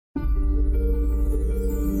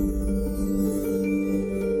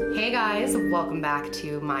guys, welcome back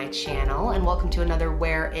to my channel and welcome to another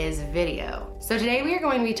Where Is video. So today we are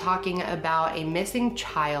going to be talking about a missing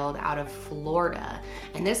child out of Florida,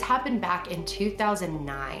 and this happened back in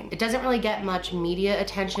 2009. It doesn't really get much media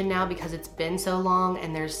attention now because it's been so long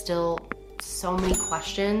and there's still so many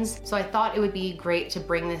questions. So I thought it would be great to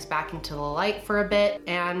bring this back into the light for a bit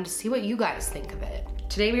and see what you guys think of it.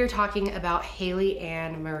 Today we are talking about Haleigh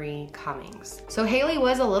Ann Marie Cummings. So Haleigh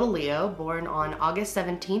was a little Leo, born on August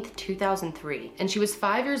 17th, 2003, and she was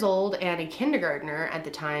 5 years old and a kindergartner at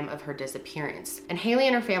the time of her disappearance. And Haleigh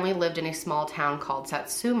and her family lived in a small town called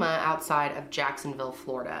Satsuma outside of Jacksonville,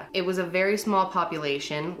 Florida. It was a very small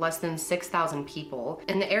population, less than 6,000 people,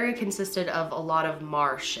 and the area consisted of a lot of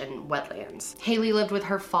marsh and wetlands. Haleigh lived with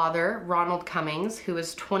her father, Ronald Cummings, who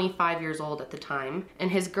was 25 years old at the time,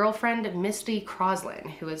 and his girlfriend, Misty Crosland,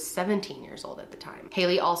 who was 17 years old at the time.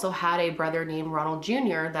 Haleigh also had a brother named Ronald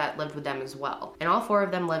Jr. that lived with them as well. And all four of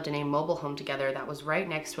them lived in a mobile home together that was right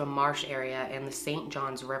next to a marsh area and the St.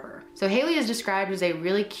 Johns River. So Haleigh is described as a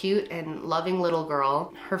really cute and loving little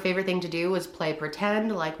girl. Her favorite thing to do was play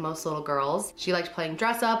pretend, like most little girls. She liked playing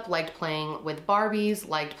dress up, liked playing with Barbies,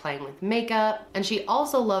 liked playing with makeup, and she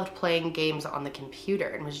also loved playing games on the computer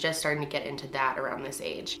and was just starting to get into that around this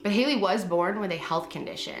age. But Haleigh was born with a health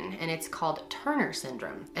condition, and it's called Turner syndrome.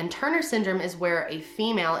 And Turner syndrome is where a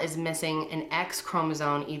female is missing an X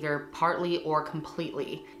chromosome either partly or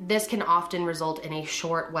completely. This can often result in a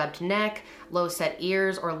short webbed neck, low set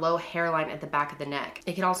ears, or low hairline at the back of the neck.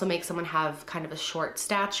 It can also make someone have kind of a short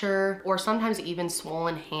stature or sometimes even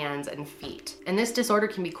swollen hands and feet. And this disorder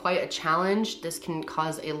can be quite a challenge. This can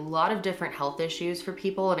cause a lot of different health issues for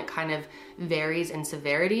people, and it kind of varies in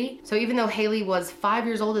severity. So even though Haleigh was 5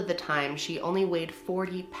 years old at the time, she only weighed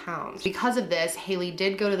 40 pounds. Because of this, Haleigh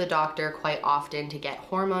did go to the doctor quite often to get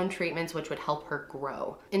hormone treatments which would help her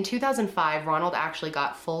grow. In 2005, Ronald actually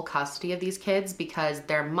got full custody of these kids because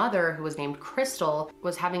their mother, who was named Crystal,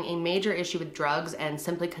 was having a major issue with drugs and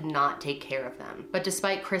simply could not take care of them. But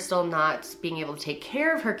despite Crystal not being able to take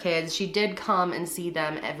care of her kids, she did come and see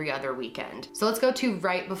them every other weekend. So let's go to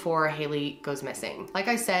right before Haleigh goes missing. Like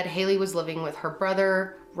I said, Haleigh was living with her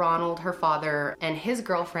brother, Ronald, her father, and his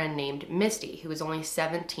girlfriend named Misty, who was only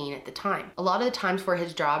 17 at the time. A lot of the times for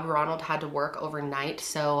his job, Ronald had to work overnight,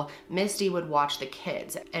 so Misty would watch the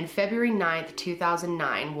kids. And February 9th,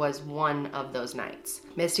 2009 was one of those nights.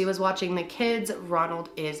 Misty was watching the kids, Ronald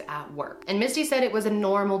is at work. And Misty said it was a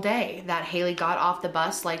normal day, that Haleigh got off the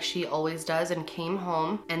bus like she always does and came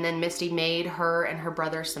home, and then Misty made her and her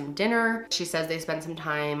brother some dinner. She says they spent some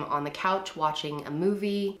time on the couch watching a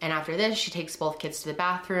movie, and after this, she takes both kids to the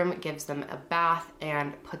bathroom, gives them a bath,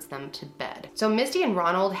 and puts them to bed. So Misty and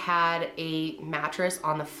Ronald had a mattress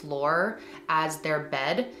on the floor as their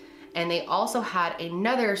bed, and they also had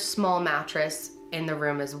another small mattress in the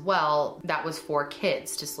room as well that was for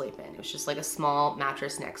kids to sleep in. It was just like a small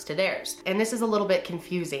mattress next to theirs. And this is a little bit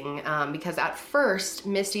confusing because at first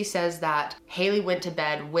Misty says that Haleigh went to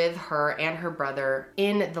bed with her and her brother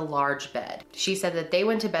in the large bed. She said that they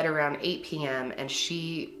went to bed around 8 p.m. and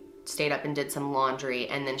she stayed up and did some laundry,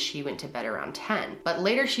 and then she went to bed around 10. But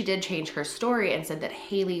later she did change her story and said that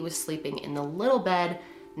Haleigh was sleeping in the little bed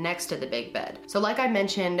next to the big bed. So like I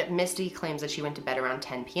mentioned, Misty claims that she went to bed around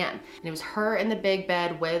 10 p.m. and it was her in the big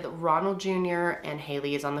bed with Ronald Jr. and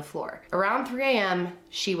Haleigh is on the floor. Around 3 a.m.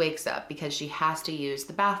 she wakes up because she has to use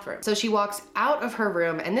the bathroom. So she walks out of her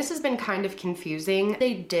room, and this has been kind of confusing.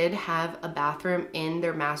 They did have a bathroom in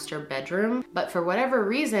their master bedroom, but for whatever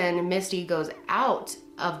reason, Misty goes out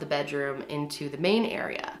of the bedroom into the main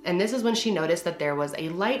area. And this is when she noticed that there was a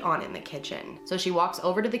light on in the kitchen. So she walks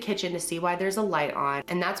over to the kitchen to see why there's a light on,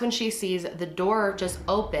 and that's when she sees the door just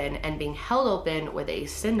open and being held open with a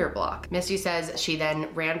cinder block. Misty says she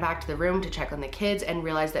then ran back to the room to check on the kids and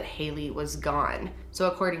realized that Haleigh was gone. So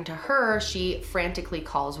according to her, she frantically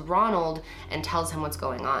calls Ronald and tells him what's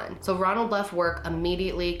going on. So Ronald left work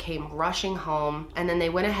immediately, came rushing home, and then they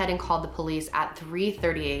went ahead and called the police at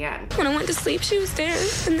 3:30 a.m. When I went to sleep, she was there,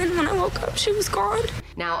 and then when I woke up, she was gone.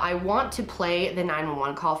 Now, I want to play the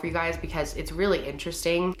 911 call for you guys because it's really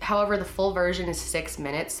interesting. However, the full version is 6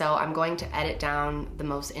 minutes, so I'm going to edit down the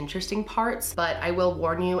most interesting parts, but I will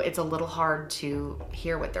warn you, it's a little hard to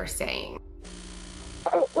hear what they're saying.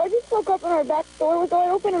 I just woke up and our back door was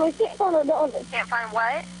all open and I can't find our daughter. Can't find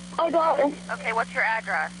what? Our daughter. Okay, what's your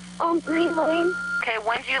address? Green Lane. Okay,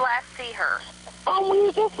 when did you last see her? We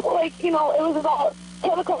were just like, it was about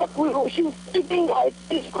 10 o'clock. She was sleeping,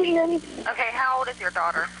 just cleaning. Okay, how old is your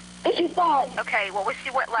daughter? And she's 5. Okay, what was she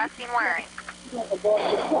last seen wearing?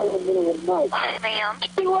 Ma'am?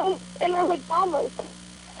 She was in her pajamas.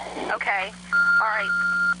 Okay, all right.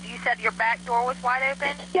 You said your back door was wide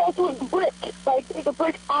open? Yeah, it was brick. Like, there's a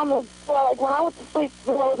brick on the door. Like, when I went to sleep,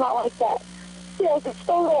 the door was not like that. Yeah, it's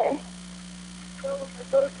still there.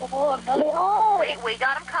 They are. We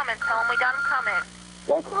got them coming. Tell them we got them coming.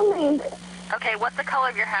 They're coming. Okay, what's the color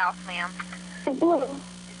of your house, ma'am? It's blue.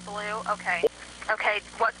 It's blue? Okay. Okay,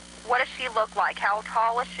 what does she look like? How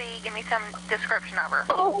tall is she? Give me some description of her.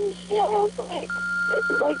 She has,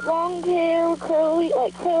 like long hair, curly,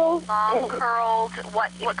 like curls. Long, curled,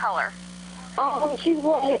 what color? She's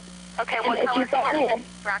white. Okay, what color she's brown hair.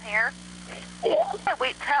 Brown hair? Yeah.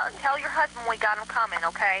 Wait, tell your husband we got him coming,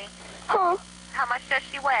 okay? Huh? How much does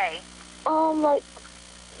she weigh? Like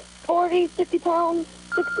 40, 50 pounds,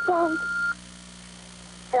 60 pounds.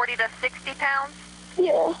 40 to 60 pounds?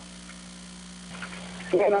 Yeah.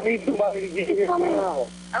 Man, I need somebody to get here now.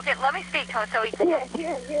 Okay, let me speak to him so he can...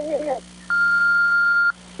 Yeah.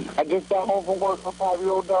 I just got home from work. My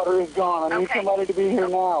 5-year-old daughter is gone. I need somebody to be here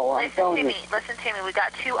now. I'm telling you. Listen to me. We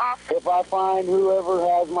got 2 officers. If I find whoever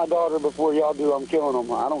has my daughter before y'all do, I'm killing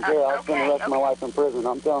them. I don't care. I'll spend the rest of my life in prison.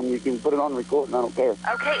 I'm telling you, you can put it on record and I don't care.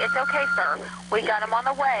 Okay, it's okay, sir. We got him on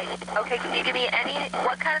the way. Okay, can you give me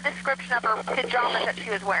what kind of description of her pajamas that she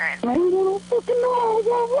was wearing? I don't fucking know. I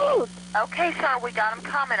got work. Okay, sir, we got him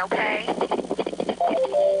coming, okay?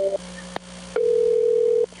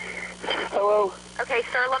 Hello? Okay,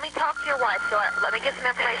 sir, let me talk to your wife. So let me get some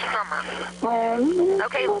information from her.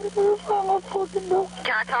 Okay.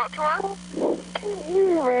 Can I talk to her?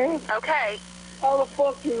 Yeah. Okay. How the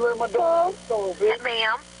fuck do you let my daughter go, bitch?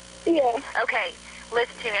 Ma'am? Yeah. Okay,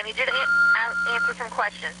 listen to me. I need you to answer some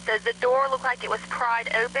questions. Does the door look like it was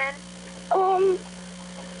pried open?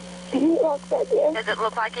 Does it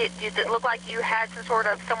look like you had some sort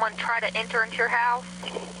of someone try to enter into your house?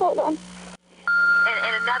 Hold on.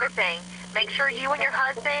 And another thing, make sure you and your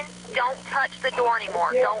husband don't touch the door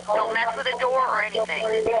anymore. Don't mess with the door or anything.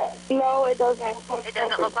 No, it doesn't. It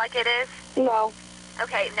doesn't look like it is? No.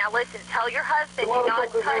 Okay, now listen, tell your husband do not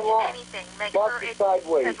touch anything. Make sure it's, because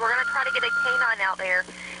we're going to try to get a canine out there.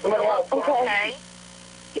 Okay?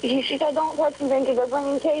 She said don't touch anything because they're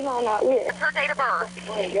bringing canine out here. What's her date of birth?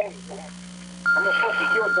 I'm gonna fucking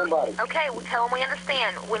kill somebody. Okay, well, tell them we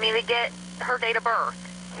understand. We need to get her date of birth.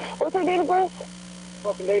 What's her date of birth?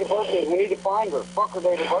 Fucking date of birth is. We need to find her. Fuck her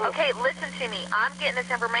date of birth. Okay, listen to me. I'm getting this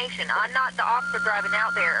information. I'm not the officer driving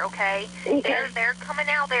out there, okay? They're coming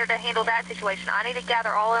out there to handle that situation. I need to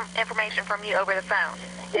gather all information from you over the phone.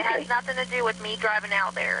 It has nothing to do with me driving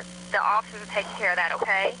out there. The officers are taking care of that,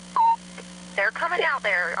 okay? They're coming out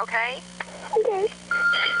there, okay? Okay.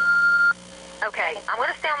 Okay, I'm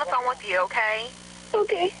going to stay on the phone with you, okay?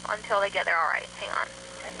 Okay. Until they get there. All right, hang on.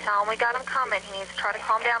 Tell him we got him coming. He needs to try to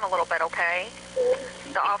calm down a little bit, okay?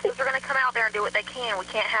 The officers are going to come out there and do what they can. We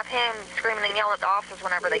can't have him screaming and yelling at the officers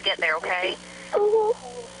whenever they get there, okay?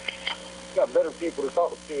 Got better people to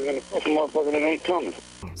talk to than the fucking motherfucker that ain't coming.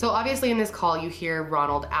 So obviously in this call, you hear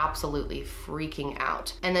Ronald absolutely freaking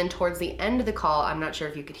out. And then towards the end of the call, I'm not sure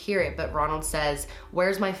if you could hear it, but Ronald says,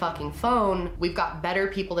 "Where's my fucking phone? We've got better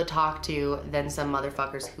people to talk to than some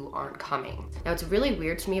motherfuckers who aren't coming." Now, what's really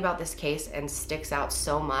weird to me about this case and sticks out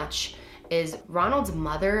so much is Ronald's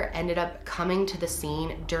mother ended up coming to the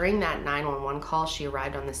scene during that 911 call. She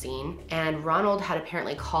arrived on the scene, and Ronald had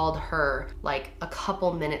apparently called her like a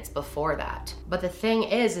couple minutes before that. But the thing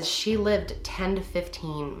is she lived 10 to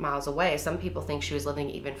 15 miles away. Some people think she was living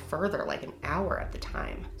even further, like an hour at the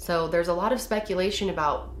time. So there's a lot of speculation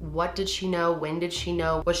about what did she know, when did she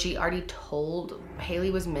know, was she already told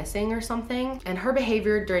Haleigh was missing or something? And her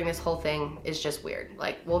behavior during this whole thing is just weird.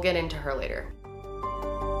 Like, we'll get into her later.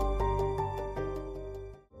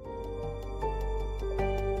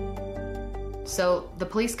 So the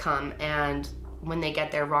police come, and when they get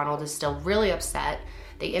there, Ronald is still really upset.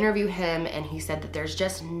 They interview him, and he said that there's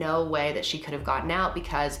just no way that she could have gotten out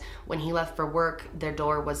because when he left for work, their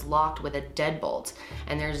door was locked with a deadbolt,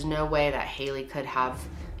 and there's no way that Haleigh could have,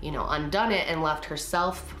 undone it and left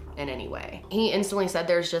herself in any way. He instantly said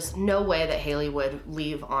there's just no way that Haleigh would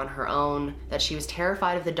leave on her own, that she was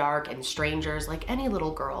terrified of the dark and strangers like any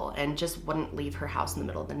little girl and just wouldn't leave her house in the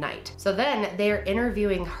middle of the night. So then they're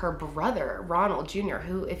interviewing her brother, Ronald Jr.,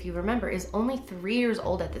 who, if you remember, is only 3 years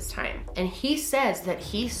old at this time. And he says that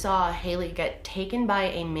he saw Haleigh get taken by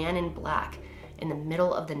a man in black in the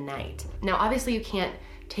middle of the night. Now, obviously you can't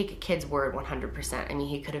take a kid's word 100%. I mean,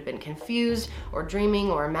 he could have been confused or dreaming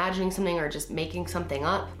or imagining something or just making something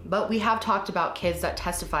up. But we have talked about kids that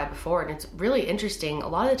testify before, and it's really interesting. A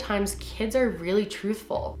lot of the times kids are really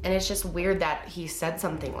truthful, and it's just weird that he said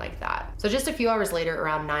something like that. So just a few hours later,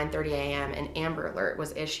 around 9:30 a.m., an Amber Alert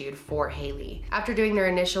was issued for Haleigh. After doing their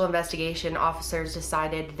initial investigation, officers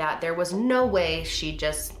decided that there was no way she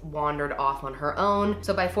just wandered off on her own.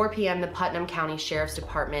 So by 4 p.m., the Putnam County Sheriff's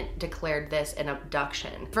Department declared this an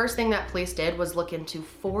abduction. First thing that police did was look into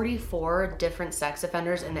 44 different sex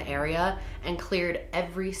offenders in the area and cleared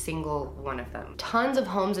every single one of them. Tons of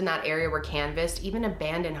homes in that area were canvassed, even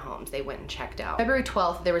abandoned homes they went and checked out. February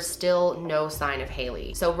 12th, there was still no sign of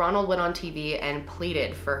Haleigh. So Ronald went on TV and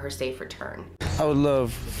pleaded for her safe return. I would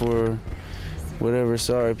love for whatever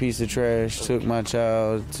sorry piece of trash took my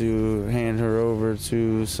child to hand her over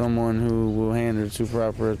to someone who will hand her to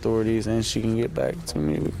proper authorities and she can get back to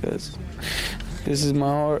me, because this is my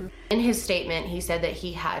heart. In his statement, he said that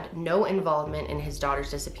he had no involvement in his daughter's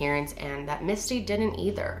disappearance and that Misty didn't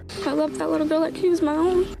either. I love that little girl like she was my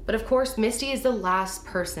own. But of course, Misty is the last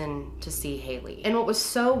person to see Haleigh. And what was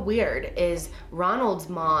so weird is Ronald's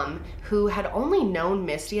mom, who had only known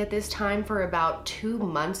Misty at this time for about 2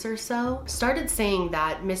 months or so, started saying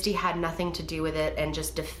that Misty had nothing to do with it and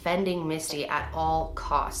just defending Misty at all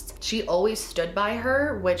costs. She always stood by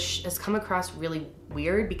her, which has come across really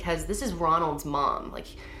weird because this is Ronald's mom. Like,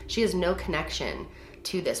 she has no connection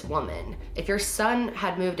to this woman. If your son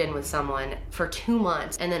had moved in with someone for 2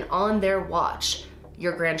 months and then on their watch,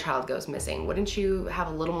 your grandchild goes missing, wouldn't you have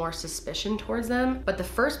a little more suspicion towards them? But the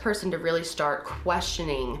first person to really start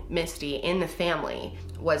questioning Misty in the family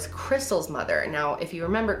was Crystal's mother. Now, if you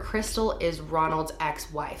remember, Crystal is Ronald's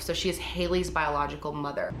ex-wife, so she is Haleigh's biological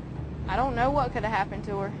mother. I don't know what could have happened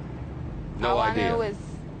to her. No idea. All I know is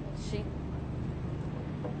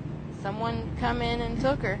someone come in and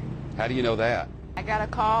took her. How do you know that? I got a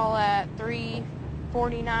call at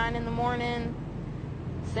 3:49 in the morning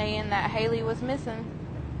saying that Haleigh was missing.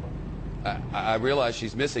 I realize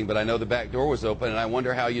she's missing, but I know the back door was open, and I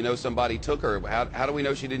wonder how you know somebody took her. How do we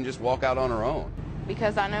know she didn't just walk out on her own?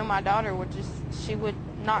 Because I know my daughter would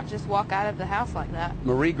not just walk out of the house like that.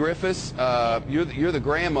 Marie Griffiths, you're the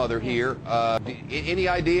grandmother here. Any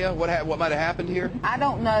idea what might have happened here? I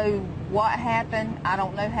don't know what happened. I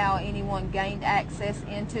don't know how anyone gained access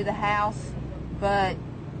into the house, but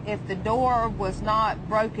if the door was not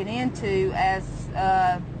broken into, as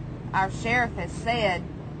our sheriff has said,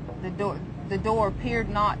 the door appeared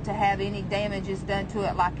not to have any damages done to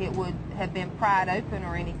it, like it would have been pried open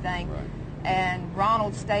or anything. Right. And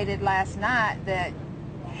Ronald stated last night that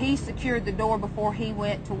he secured the door before he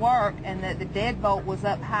went to work and that the deadbolt was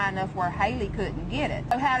up high enough where Haleigh couldn't get it.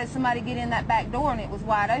 So how did somebody get in that back door and it was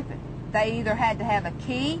wide open? They either had to have a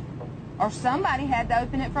key or somebody had to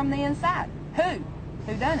open it from the inside.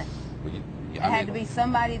 Who done it? Well, it had to be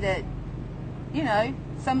somebody that,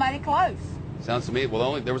 somebody close. Sounds to me,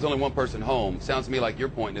 there was only one person home. Sounds to me like you're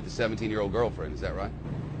pointing at the 17-year-old girlfriend. Is that right?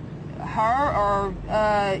 Her or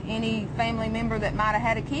any family member that might have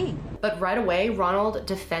had a key. But right away, Ronald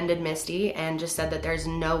defended Misty and just said that there's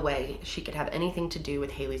no way she could have anything to do with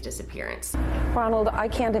Haleigh's disappearance. Ronald, I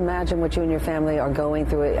can't imagine what you and your family are going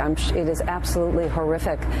through. It is absolutely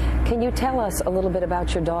horrific. Can you tell us a little bit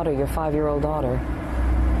about your daughter, your 5-year-old daughter?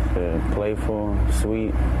 Playful,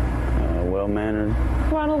 sweet, well-mannered.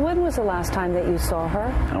 Ronald, when was the last time that you saw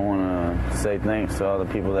her? I want to say thanks to all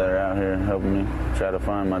the people that are out here helping me try to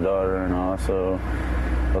find my daughter, and also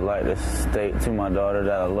would like to state to my daughter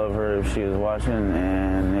that I love her if she is watching,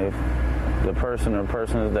 and if the person or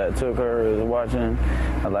persons that took her is watching,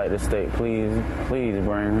 I'd like to state, please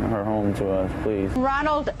bring her home to us, please.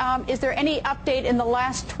 Ronald, is there any update in the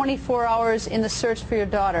last 24 hours in the search for your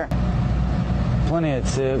daughter? Plenty of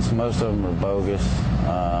tips. Most of them are bogus.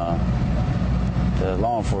 The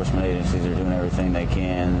law enforcement agencies are doing everything they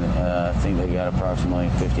can. I think they got approximately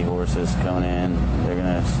 50 horses coming in. They're going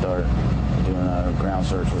to start doing a ground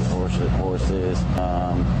search with horses,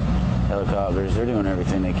 helicopters. They're doing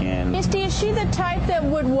everything they can. Misty, is she the type that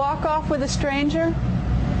would walk off with a stranger?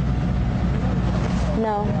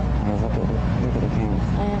 No. Look at the camera.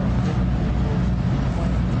 I am.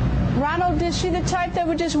 Ronald, is she the type that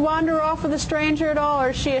would just wander off with a stranger at all, or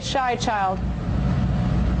is she a shy child?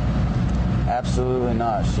 Absolutely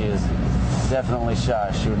not. She is definitely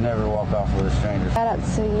shy. She would never walk off with a stranger. I got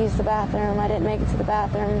up to use the bathroom. I didn't make it to the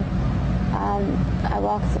bathroom. I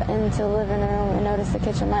walked into the living room and noticed the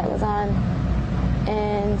kitchen light was on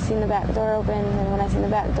and seen the back door open. And when I seen the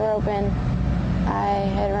back door open, I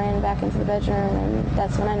had ran back into the bedroom, and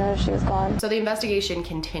that's when I noticed she was gone. So the investigation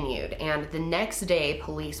continued, and the next day,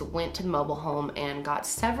 police went to the mobile home and got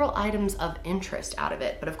several items of interest out of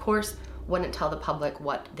it, but of course, wouldn't tell the public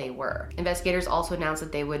what they were. Investigators also announced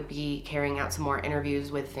that they would be carrying out some more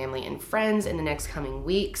interviews with family and friends in the next coming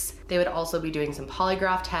weeks. They would also be doing some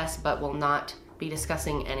polygraph tests, but will not be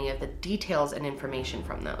discussing any of the details and information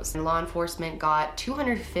from those. And law enforcement got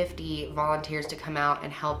 250 volunteers to come out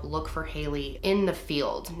and help look for Haleigh in the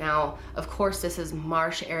field. Now, of course, this is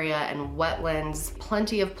marsh area and wetlands,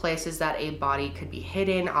 plenty of places that a body could be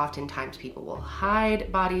hidden. Oftentimes people will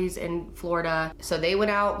hide bodies in Florida. So they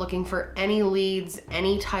went out looking for any leads,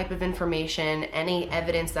 any type of information, any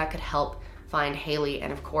evidence that could help find Haleigh,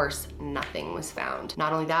 and of course, nothing was found.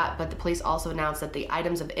 Not only that, but the police also announced that the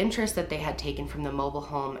items of interest that they had taken from the mobile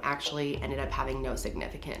home actually ended up having no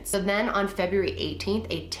significance. So then on February 18th,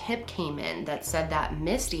 a tip came in that said that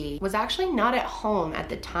Misty was actually not at home at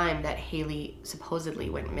the time that Haleigh supposedly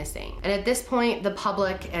went missing. And at this point, the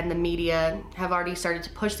public and the media have already started to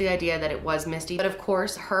push the idea that it was Misty. But of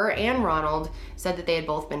course, her and Ronald said that they had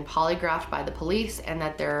both been polygraphed by the police and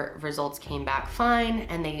that their results came back fine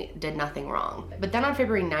and they did nothing wrong. But then on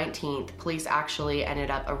February 19th, police actually ended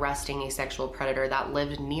up arresting a sexual predator that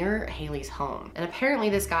lived near Haleigh's home. And apparently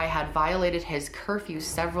this guy had violated his curfew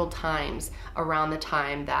several times around the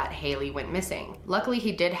time that Haleigh went missing. Luckily,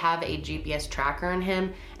 he did have a GPS tracker on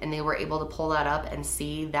him, and they were able to pull that up and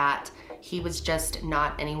see that he was just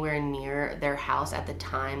not anywhere near their house at the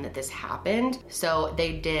time that this happened. So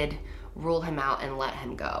they did rule him out and let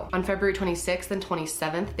him go. On February 26th and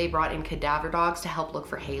 27th, they brought in cadaver dogs to help look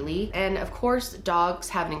for Haleigh. And of course, dogs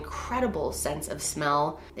have an incredible sense of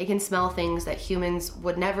smell. They can smell things that humans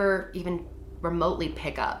would never even remotely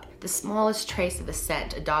pick up. The smallest trace of a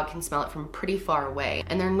scent, a dog can smell it from pretty far away.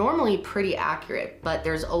 And they're normally pretty accurate, but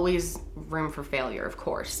there's always room for failure, of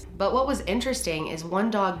course. But what was interesting is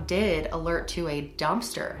one dog did alert to a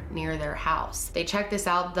dumpster near their house. They checked this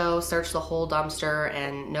out though, searched the whole dumpster,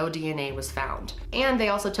 and no DNA was found. And they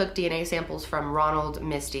also took DNA samples from Ronald,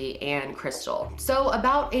 Misty, and Crystal. So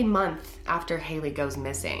about a month after Haleigh goes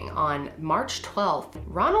missing, on March 12th,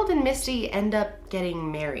 Ronald and Misty end up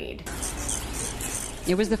getting married.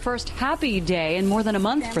 It was the first happy day in more than a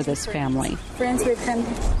month for this family. Friends, we've come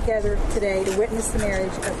together today to witness the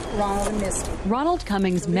marriage of Ronald and Misty. Ronald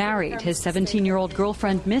Cummings married his 17-year-old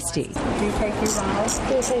girlfriend, Misty. Do you take you, Ronald?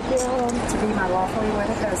 Do you take you, Ronald? To be my lawfully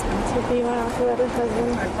wedded husband. To be my lawfully wedded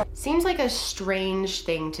husband. Seems like a strange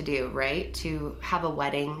thing to do, right? To have a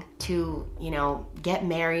wedding, to, get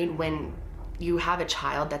married when you have a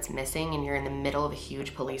child that's missing and you're in the middle of a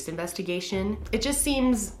huge police investigation. It just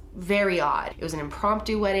seems very odd. It was an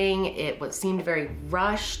impromptu wedding. It seemed very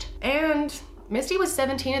rushed. And Misty was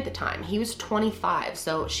 17 at the time. He was 25.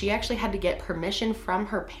 So she actually had to get permission from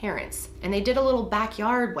her parents. And they did a little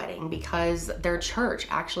backyard wedding because their church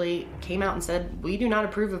actually came out and said, we do not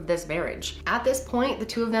approve of this marriage. At this point, the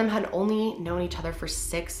two of them had only known each other for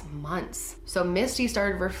 6 months. So Misty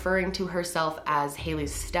started referring to herself as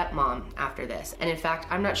Haleigh's stepmom after this. And in fact,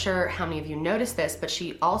 I'm not sure how many of you noticed this, but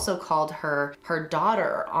she also called her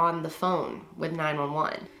daughter on the phone with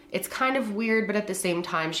 911. It's kind of weird, but at the same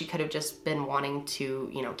time, she could have just been wanting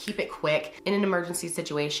to, keep it quick. In an emergency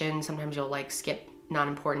situation, sometimes you'll skip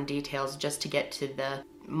non-important details just to get to the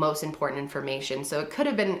most important information. So it could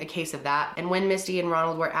have been a case of that. And when Misty and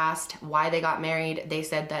Ronald were asked why they got married, they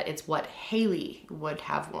said that it's what Haleigh would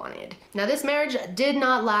have wanted. Now, this marriage did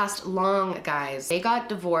not last long, guys. They got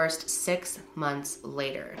divorced 6 months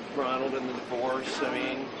later. Ronald and the divorce,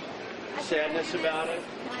 sadness about it?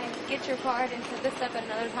 Get your card and set this up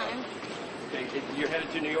another time. Okay, you're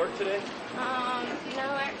headed to New York today? No,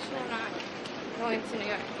 actually I'm not going to New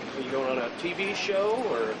York. Are you going on a TV show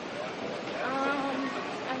or?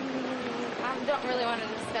 I don't really want to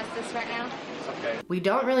discuss this right now. Okay. We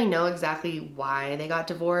don't really know exactly why they got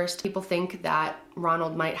divorced. People think that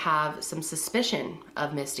Ronald might have some suspicion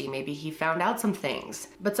of Misty. Maybe he found out some things.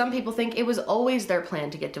 But some people think it was always their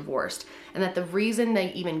plan to get divorced, and that the reason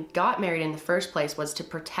they even got married in the first place was to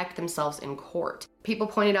protect themselves in court. People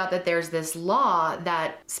pointed out that there's this law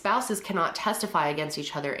that spouses cannot testify against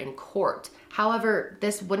each other in court. However,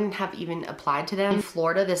 this wouldn't have even applied to them. In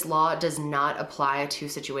Florida, this law does not apply to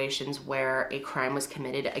situations where a crime was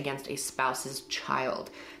committed against a spouse's child.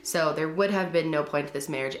 So there would have been no point to this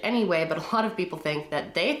marriage anyway, but a lot of people think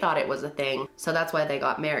that they thought it was a thing, so that's why they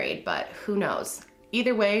got married, but who knows?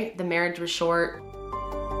 Either way, the marriage was short.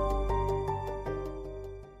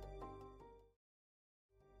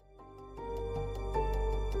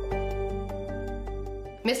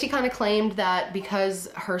 Misty kind of claimed that because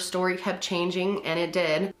her story kept changing, and it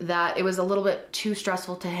did, that it was a little bit too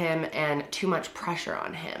stressful to him and too much pressure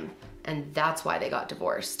on him. And that's why they got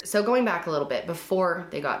divorced. So going back a little bit, before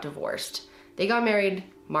they got divorced, they got married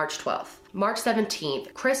March 12th. March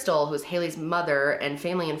 17th, Crystal, who is Haleigh's mother, and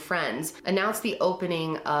family and friends announced the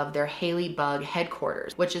opening of their Haleigh Bug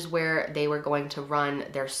headquarters, which is where they were going to run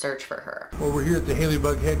their search for her. Well, we're here at the Haleigh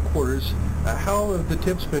Bug headquarters. How have the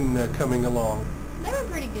tips been coming along? They were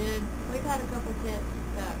pretty good. We've had a couple tips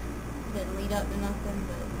that didn't lead up to nothing,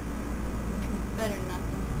 but better than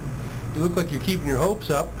nothing. You look like you're keeping your hopes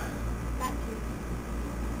up. Got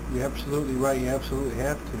to. You're absolutely right. You absolutely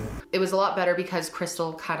have to. It was a lot better because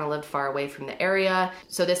Crystal kind of lived far away from the area,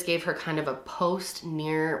 so this gave her kind of a post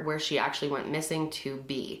near where she actually went missing to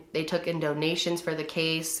be. They took in donations for the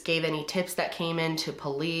case, gave any tips that came in to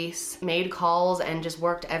police, made calls, and just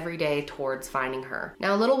worked every day towards finding her.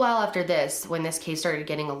 Now, a little while after this, when this case started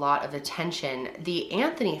getting a lot of attention, the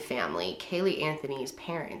Anthony family, Caylee Anthony's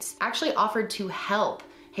parents, actually offered to help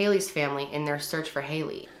Haleigh's family in their search for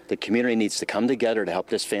Haleigh. The community needs to come together to help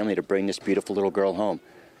this family to bring this beautiful little girl home.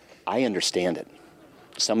 I understand it.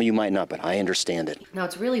 Some of you might not, but I understand it. Now,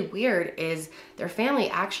 what's really weird is their family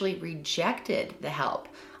actually rejected the help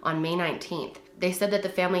on May 19th. They said that the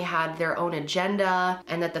family had their own agenda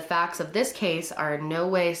and that the facts of this case are in no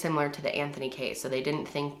way similar to the Anthony case, so they didn't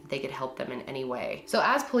think they could help them in any way. So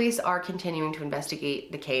as police are continuing to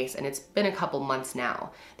investigate the case, and it's been a couple months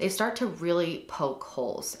now, they start to really poke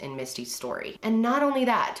holes in Misty's story. And not only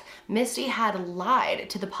that, Misty had lied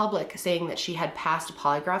to the public saying that she had passed a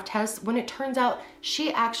polygraph test when it turns out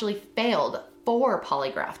she actually failed 4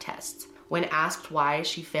 polygraph tests. When asked why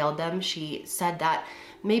she failed them, she said that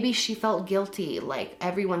maybe she felt guilty, like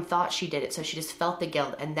everyone thought she did it, so she just felt the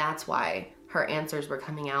guilt, and that's why her answers were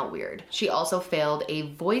coming out weird. She also failed a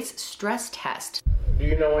voice stress test. Do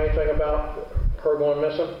you know anything about her going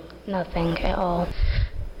missing? Nothing at all.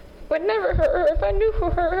 Would never hurt her. If I knew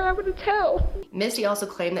her, I would tell. Misty also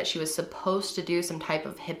claimed that she was supposed to do some type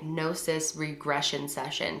of hypnosis regression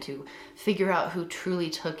session to figure out who truly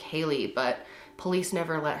took Haleigh, but police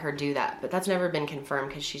never let her do that. But that's never been confirmed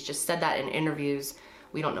because she's just said that in interviews.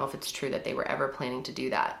 We don't know if it's true that they were ever planning to do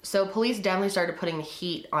that. So police definitely started putting the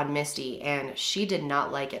heat on Misty, and she did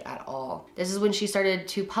not like it at all. This is when she started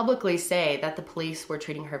to publicly say that the police were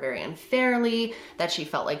treating her very unfairly, that she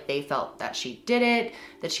felt like they felt that she did it,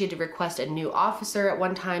 that she had to request a new officer at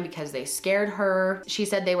one time because they scared her. She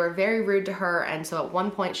said they were very rude to her, and so at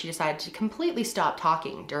one point she decided to completely stop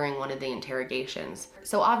talking during one of the interrogations.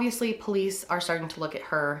 So obviously police are starting to look at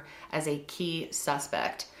her as a key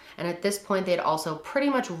suspect. And at this point, they had also pretty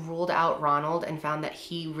much ruled out Ronald and found that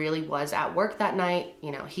he really was at work that night.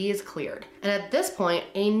 You know, he is cleared. And at this point,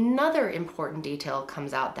 another important detail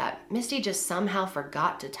comes out that Misty just somehow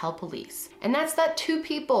forgot to tell police. And that's that 2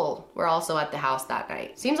 people were also at the house that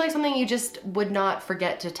night. Seems like something you just would not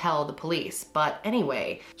forget to tell the police. But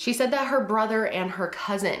anyway, she said that her brother and her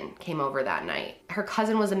cousin came over that night. Her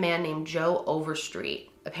cousin was a man named Joe Overstreet.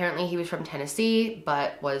 Apparently he was from Tennessee,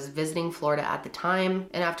 but was visiting Florida at the time.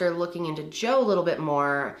 And after looking into Joe a little bit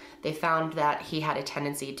more, they found that he had a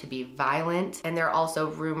tendency to be violent. And there are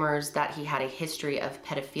also rumors that he had a history of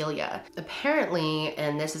pedophilia. Apparently,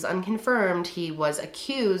 and this is unconfirmed, he was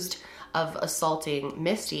accused of assaulting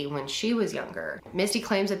Misty when she was younger. Misty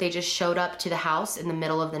claims that they just showed up to the house in the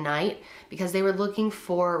middle of the night because they were looking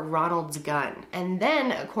for Ronald's gun. And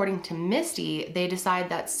then, according to Misty, they decide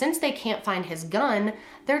that since they can't find his gun,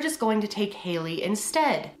 they're just going to take Haleigh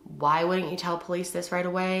instead. Why wouldn't you tell police this right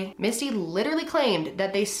away? Misty literally claimed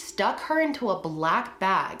that they stuck her into a black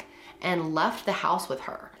bag and left the house with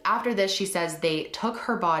her. After this, she says they took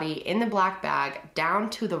her body in the black bag down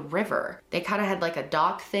to the river. They kind of had like a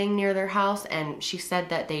dock thing near their house, and she said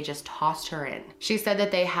that they just tossed her in. She said that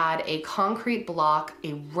they had a concrete block,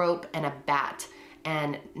 a rope, and a bat,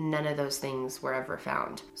 and none of those things were ever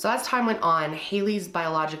found. So as time went on, Haleigh's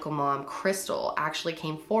biological mom, Crystal, actually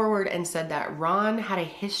came forward and said that Ron had a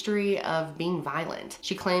history of being violent.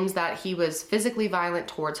 She claims that he was physically violent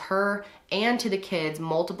towards her and to the kids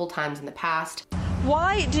multiple times in the past.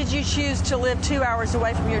 Why did you choose to live 2 hours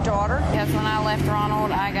away from your daughter? Because when I left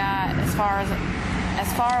Ronald, I got as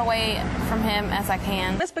far away from him as I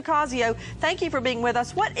can. Ms. Bacasio, thank you for being with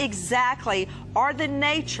us. What exactly are the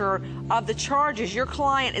nature of the charges your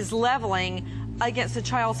client is leveling against the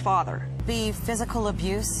child's father? The physical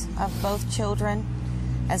abuse of both children,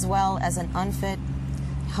 as well as an unfit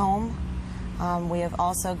home. We have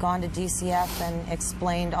also gone to DCF and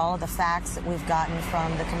explained all of the facts that we've gotten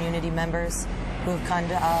from the community members who have come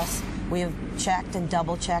to us. We have checked and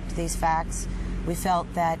double-checked these facts. We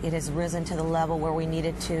felt that it has risen to the level where we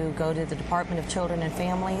needed to go to the Department of Children and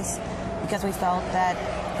Families because we felt that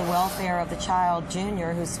the welfare of the child,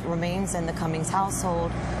 Junior, who remains in the Cummings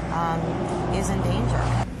household, is in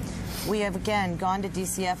danger. We have again gone to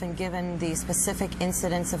DCF and given the specific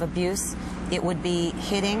incidents of abuse. It would be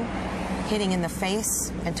hitting in the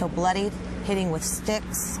face until bloodied, hitting with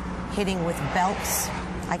sticks, hitting with belts.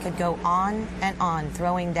 I could go on and on,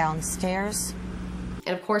 throwing down stairs.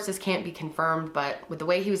 And of course, this can't be confirmed, but with the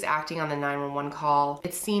way he was acting on the 911 call,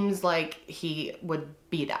 it seems like he would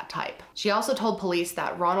be that type. She also told police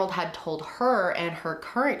that Ronald had told her and her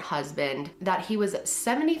current husband that he was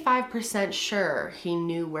 75% sure he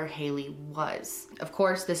knew where Haleigh was. Of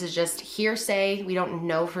course, this is just hearsay. We don't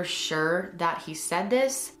know for sure that he said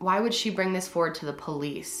this. Why would she bring this forward to the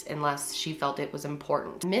police unless she felt it was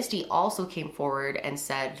important? Misty also came forward and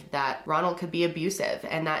said that Ronald could be abusive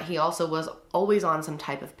and that he also was always on some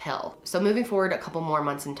type of pill. So moving forward a couple more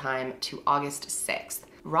months in time to August 6th.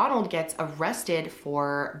 Ronald gets arrested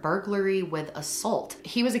for burglary with assault.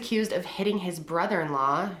 He was accused of hitting his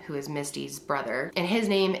brother-in-law, who is Misty's brother, and his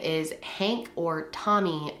name is Hank or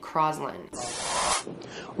Tommy Crosland.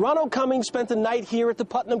 Ronald Cummings spent the night here at the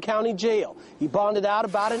Putnam County Jail. He bonded out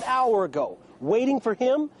about an hour ago. Waiting for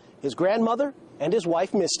him, his grandmother, and his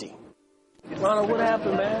wife, Misty. Ronald, what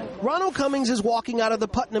happened, man? Ronald Cummings is walking out of the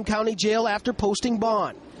Putnam County Jail after posting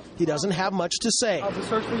bond. He doesn't have much to say. How's the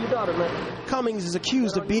search for your daughter, man? Cummings is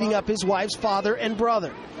accused of beating up his wife's father and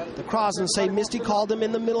brother. The Croslands say Misty called them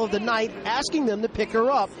in the middle of the night asking them to pick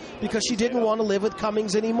her up because she didn't want to live with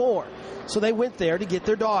Cummings anymore. So they went there to get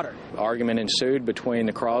their daughter. Argument ensued between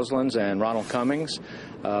the Croslands and Ronald Cummings,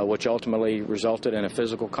 which ultimately resulted in a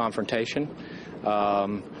physical confrontation.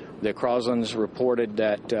 The Croslands reported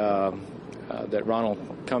that Ronald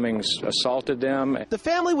Cummings assaulted them. The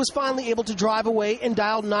family was finally able to drive away and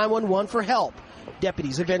dialed 911 for help.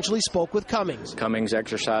 Deputies eventually spoke with Cummings. Cummings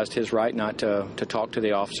exercised his right not to talk to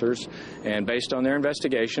the officers, and based on their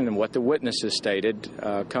investigation and what the witnesses stated,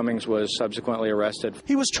 Cummings was subsequently arrested.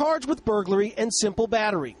 He was charged with burglary and simple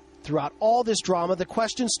battery. Throughout all this drama, the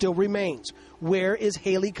question still remains. Where is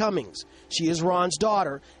Haleigh Cummings? She is Ron's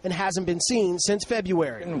daughter and hasn't been seen since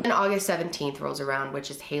February. And August 17th rolls around,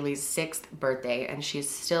 which is Haleigh's 6th birthday, and she's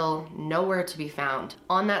still nowhere to be found.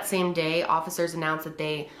 On that same day, officers announced that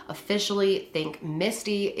they officially think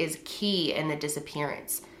Misty is key in the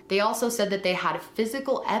disappearance. They also said that they had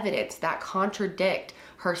physical evidence that contradict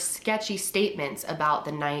her sketchy statements about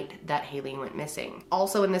the night that Haleigh went missing.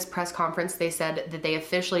 Also in this press conference, they said that they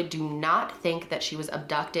officially do not think that she was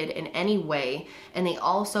abducted in any way, and they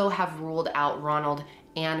also have ruled out Ronald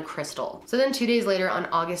and Crystal. So then 2 days later, on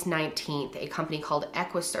August 19th, a company called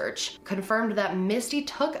EquiSearch confirmed that Misty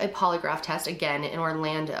took a polygraph test again in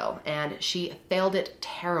Orlando, and she failed it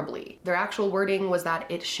terribly. Their actual wording was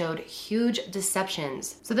that it showed huge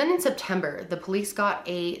deceptions. So then in September, the police got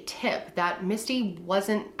a tip that Misty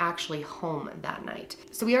wasn't actually home that night.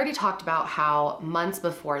 So we already talked about how months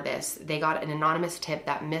before this, they got an anonymous tip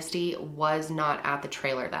that Misty was not at the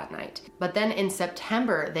trailer that night. But then in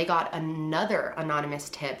September, they got another anonymous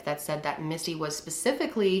tip that said that Misty was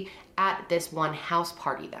specifically at this one house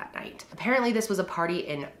party that night. Apparently this was a party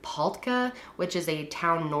in Paltka, which is a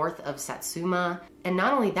town north of Satsuma. And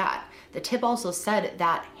not only that, the tip also said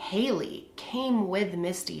that Haleigh came with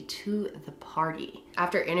Misty to the party.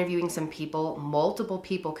 After interviewing some people, multiple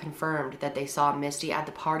people confirmed that they saw Misty at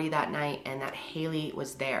the party that night and that Haleigh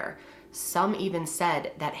was there. Some even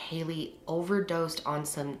said that Haleigh overdosed on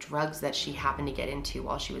some drugs that she happened to get into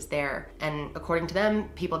while she was there. And according to them,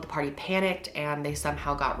 people at the party panicked and they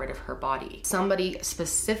somehow got rid of her body. Somebody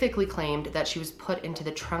specifically claimed that she was put into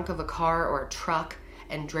the trunk of a car or a truck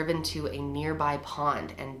and driven to a nearby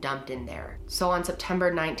pond and dumped in there. So on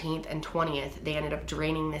September 19th and 20th, they ended up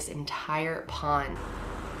draining this entire pond.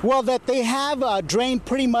 Well, that they have drained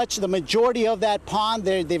pretty much the majority of that pond.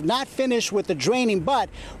 They've not finished with the draining, but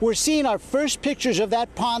we're seeing our first pictures of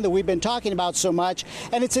that pond that we've been talking about so much,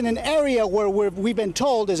 and it's in an area where we've been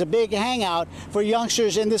told is a big hangout for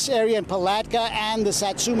youngsters in this area in Palatka and the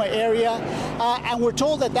Satsuma area, and we're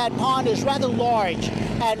told that that pond is rather large,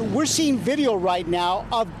 and we're seeing video right now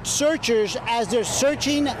of searchers as they're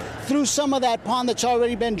searching through some of that pond that's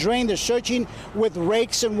already been drained. They're searching with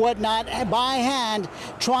rakes and whatnot by hand,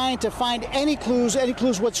 trying to find any clues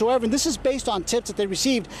whatsoever. And this is based on tips that they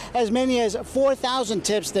received, as many as 4,000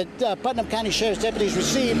 tips that Putnam County Sheriff's deputies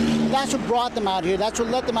received. That's what brought them out here. That's what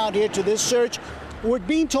led them out here to this search. We're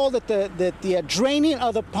being told that the draining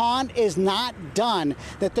of the pond is not done,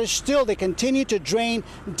 that they continue to drain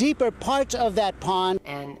deeper parts of that pond.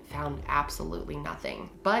 And found absolutely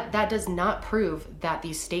nothing. But that does not prove that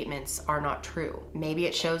these statements are not true. Maybe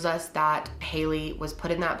it shows us that Haleigh was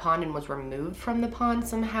put in that pond and was removed from the pond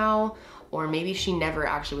somehow, or maybe she never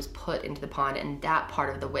actually was put into the pond and that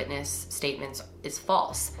part of the witness statements is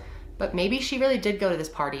false. But maybe she really did go to this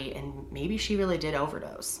party and maybe she really did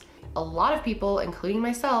overdose. A lot of people, including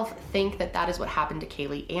myself, think that that is what happened to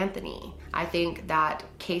Kaylee Anthony. I think that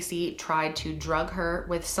Casey tried to drug her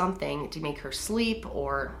with something to make her sleep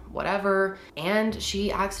or whatever, and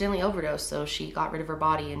she accidentally overdosed, so she got rid of her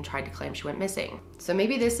body and tried to claim she went missing. So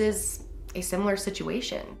maybe this is a similar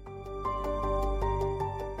situation.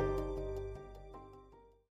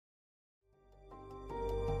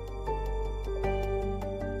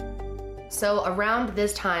 So around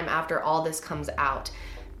this time, after all this comes out,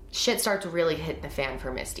 shit starts really hitting the fan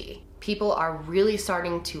for Misty. People are really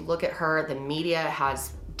starting to look at her. The media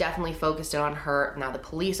has definitely focused in on her. Now the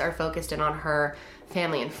police are focused in on her.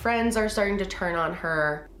 Family and friends are starting to turn on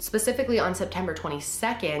her. Specifically on September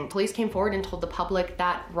 22nd, police came forward and told the public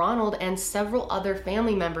that Ronald and several other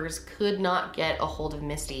family members could not get a hold of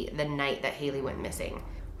Misty the night that Haleigh went missing.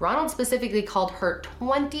 Ronald specifically called her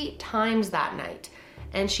 20 times that night,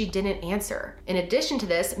 and she didn't answer. In addition to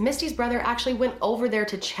this, Misty's brother actually went over there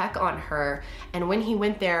to check on her, and when he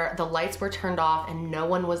went there, the lights were turned off and no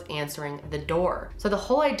one was answering the door. So the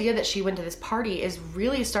whole idea that she went to this party is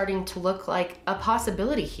really starting to look like a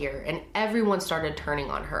possibility here, and everyone started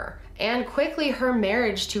turning on her. And quickly her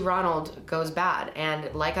marriage to Ronald goes bad,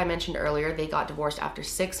 and like I mentioned earlier, they got divorced after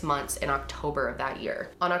 6 months in October of that year.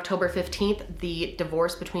 On October 15th, the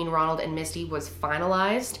divorce between Ronald and Misty was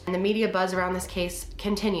finalized, and the media buzz around this case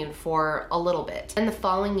continued for a little bit. And the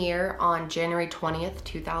following year, on January 20th,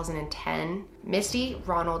 2010, Misty,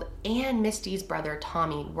 Ronald, and Misty's brother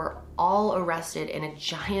Tommy were all arrested in a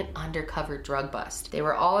giant undercover drug bust. They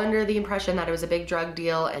were all under the impression that it was a big drug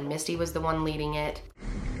deal and Misty was the one leading it.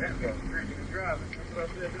 That's what drinking and driving. That's what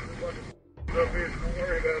I said. This is what the drug is. Don't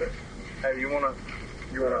worry about it. Hey, you wanna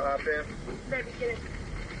hop in? Baby, get in.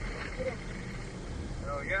 Get in.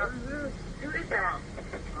 Oh yeah. Who is that?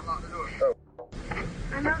 I'm not the door. Oh.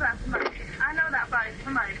 I know that's somebody. I know that body.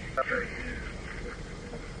 Somebody. Okay.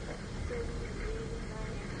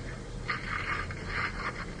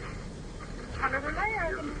 $100 in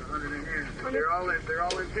there. There's 100 in here. They're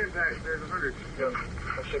all in 10 packs. There's 100. Yep.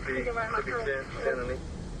 That should be 10 in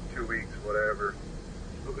 2 weeks, whatever.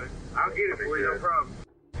 Okay. I'll get it for you, no problem.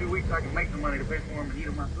 2 weeks I can make the money to pay for them and eat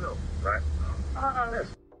them myself. Right. Uh-oh.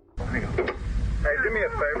 Hang on. Hey, do me a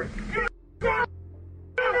favor.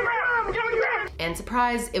 And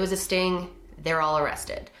surprise, it was a sting. They're all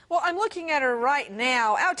arrested. Well, I'm looking at her right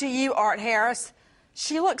now. Out to you, Art Harris.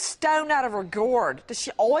 She looks stoned out of her gourd. Does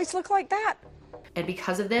she always look like that? And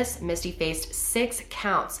because of this, Misty faced 6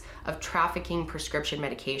 counts of trafficking prescription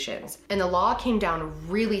medications. And the law came down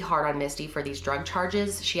really hard on Misty for these drug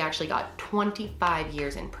charges. She actually got 25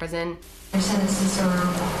 years in prison. They're sentenced to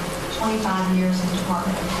serve 25 years in the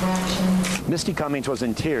Department of Corrections. Misty Cummings was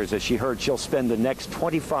in tears as she heard she'll spend the next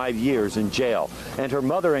 25 years in jail. And her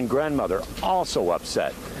mother and grandmother also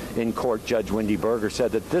upset. In court, Judge Wendy Berger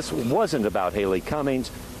said that this wasn't about Haleigh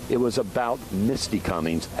Cummings. It was about Misty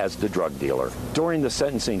Cummings as the drug dealer. During the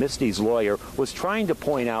sentencing, Misty's lawyer was trying to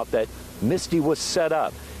point out that Misty was set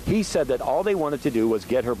up. He said that all they wanted to do was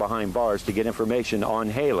get her behind bars to get information on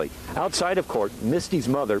Haleigh. Outside of court, Misty's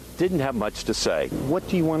mother didn't have much to say. What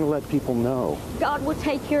do you want to let people know? God will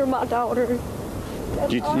take care of my daughter.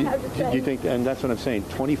 That's all I have to say. Do you think, and that's what I'm saying,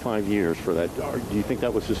 25 years for that, do you think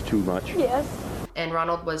that was just too much? Yes. And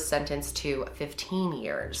Ronald was sentenced to 15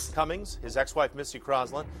 years. Cummings, his ex-wife Misty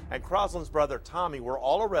Crosland, and Crosland's brother Tommy were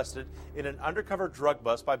all arrested in an undercover drug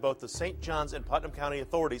bust by both the St. Johns and Putnam County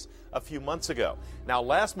authorities a few months ago. Now,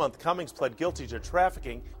 last month, Cummings pled guilty to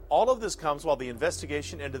trafficking. All of this comes while the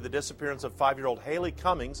investigation into the disappearance of 5-year-old Haleigh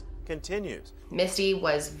Cummings continues. Misty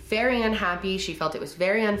was very unhappy. She felt it was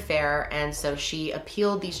very unfair, and so she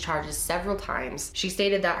appealed these charges several times. She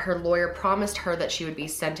stated that her lawyer promised her that she would be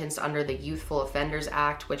sentenced under the Youthful Offenders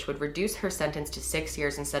Act, which would reduce her sentence to 6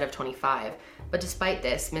 years instead of 25. But despite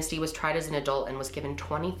this, Misty was tried as an adult and was given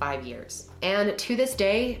 25 years. And to this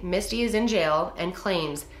day, Misty is in jail and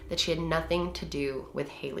claims that she had nothing to do with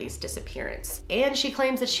Haleigh's disappearance. And she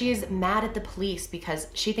claims that she is mad at the police because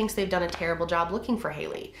she thinks they've done a terrible job looking for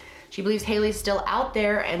Haleigh. She believes Haleigh's still out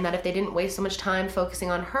there and that if they didn't waste so much time focusing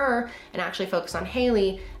on her and actually focus on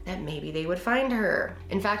Haleigh, that maybe they would find her.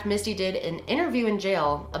 In fact, Misty did an interview in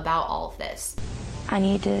jail about all of this. I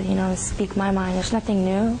need to, speak my mind. There's nothing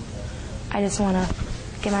new. I just want to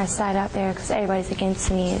get my side out there because everybody's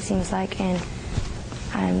against me, it seems like, and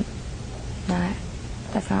I'm not.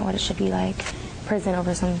 That's not what it should be like. Prison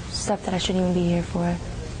over some stuff that I shouldn't even be here for.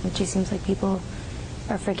 It just seems like people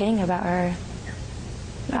are forgetting about her.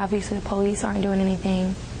 Obviously, the police aren't doing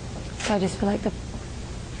anything, so I just feel like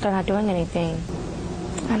they're not doing anything.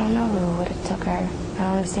 I don't know who would have took her. I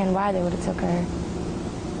don't understand why they would have took her.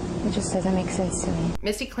 It just doesn't make sense to me.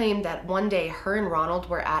 Misty claimed that one day her and Ronald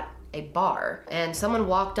were at a bar and someone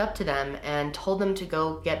walked up to them and told them to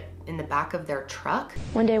go get in the back of their truck.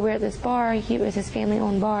 One day we were at this bar, it was his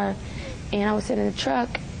family-owned bar, and I was sitting in the truck.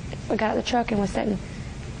 I got out of the truck and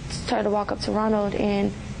started to walk up to Ronald,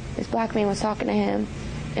 and this black man was talking to him.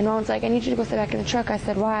 And Ronald's like, I need you to go sit back in the truck. I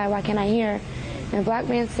said, why? Why can't I hear? And the black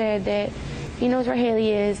man said that he knows where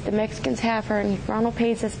Haleigh is, the Mexicans have her, and if Ronald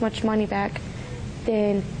pays this much money back,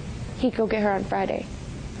 then he'd go get her on Friday.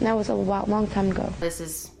 And that was a long time ago. This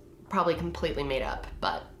is probably completely made up,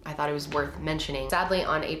 but I thought it was worth mentioning. Sadly,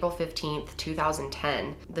 on April 15th,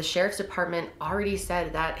 2010, the sheriff's department already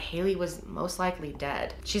said that Haleigh was most likely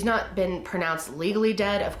dead. She's not been pronounced legally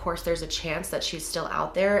dead. Of course, there's a chance that she's still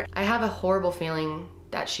out there. I have a horrible feeling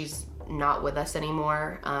that she's not with us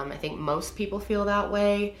anymore. I think most people feel that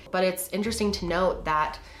way, but it's interesting to note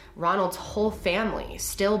that Ronald's whole family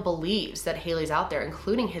still believes that Haleigh's out there,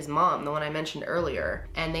 including his mom, the one I mentioned earlier,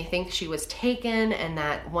 and they think she was taken and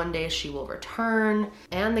that one day she will return,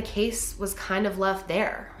 and the case was kind of left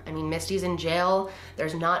there. I mean, Misty's in jail.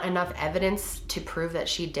 There's not enough evidence to prove that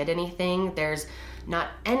she did anything. There's not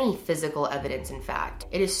any physical evidence, in fact.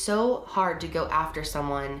 It is so hard to go after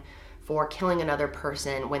someone for killing another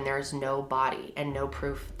person when there's no body and no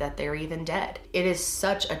proof that they're even dead. It is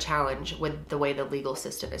such a challenge with the way the legal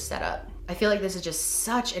system is set up. I feel like this is just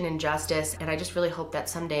such an injustice, and I just really hope that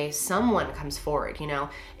someday someone comes forward. You know,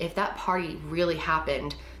 if that party really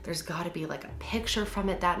happened, there's got to be like a picture from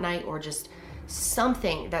it that night, or just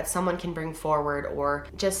something that someone can bring forward, or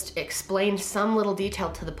just explain some little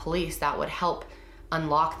detail to the police that would help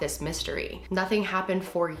unlock this mystery. Nothing happened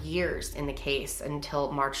for years in the case until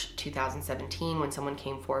March 2017 when someone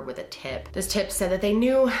came forward with a tip. This tip said that they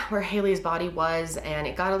knew where Haleigh's body was, and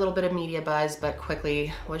it got a little bit of media buzz, but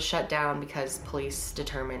quickly was shut down because police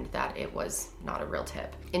determined that it was not a real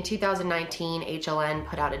tip. In 2019, HLN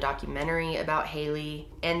put out a documentary about Haleigh,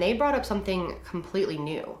 and they brought up something completely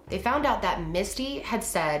new. They found out that Misty had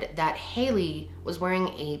said that Haleigh was wearing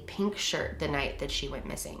a pink shirt the night that she went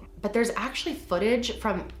missing. But there's actually footage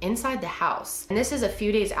from inside the house. And this is a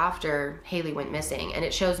few days after Haleigh went missing, and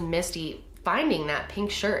it shows Misty finding that pink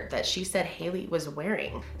shirt that she said Haleigh was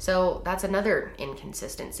wearing. So that's another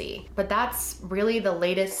inconsistency. But that's really the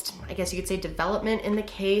latest, I guess you could say, development in the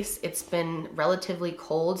case. It's been relatively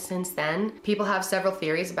cold since then. People have several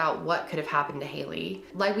theories about what could have happened to Haleigh.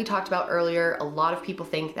 Like we talked about earlier, a lot of people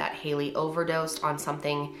think that Haleigh overdosed on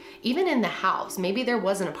something, even in the house. Maybe there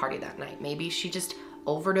wasn't a party that night. Maybe she just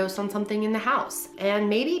overdosed on something in the house. And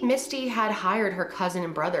maybe Misty had hired her cousin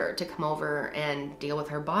and brother to come over and deal with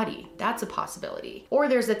her body. That's a possibility. Or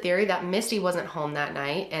there's a theory that Misty wasn't home that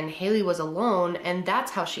night and Haleigh was alone, and that's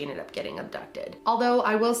how she ended up getting abducted. Although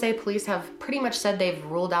I will say police have pretty much said they've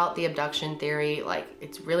ruled out the abduction theory. Like,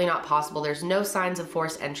 it's really not possible. There's no signs of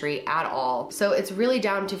forced entry at all. So it's really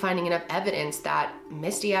down to finding enough evidence that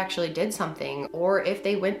Misty actually did something, or if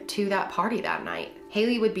they went to that party that night.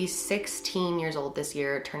 Haleigh would be 16 years old this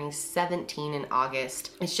year, turning 17 in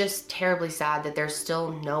August. It's just terribly sad that there's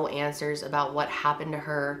still no answers about what happened to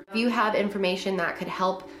her. If you have information that could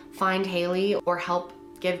help find Haleigh or help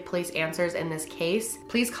give police answers in this case,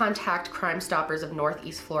 please contact Crime Stoppers of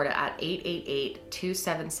Northeast Florida at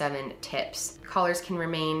 888-277-TIPS. Callers can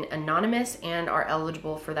remain anonymous and are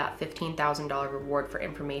eligible for that $15,000 reward for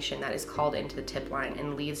information that is called into the tip line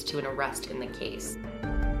and leads to an arrest in the case.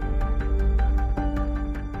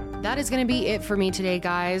 That is going to be it for me today,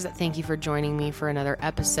 guys. Thank you for joining me for another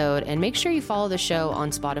episode, and make sure you follow the show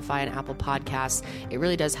on Spotify and Apple Podcasts. It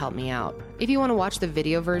really does help me out. If you want to watch the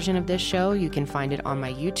video version of this show, you can find it on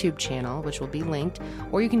my YouTube channel, which will be linked,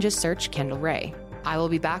 or you can just search Kendall Ray. I will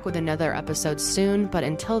be back with another episode soon, but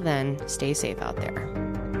until then, stay safe out there.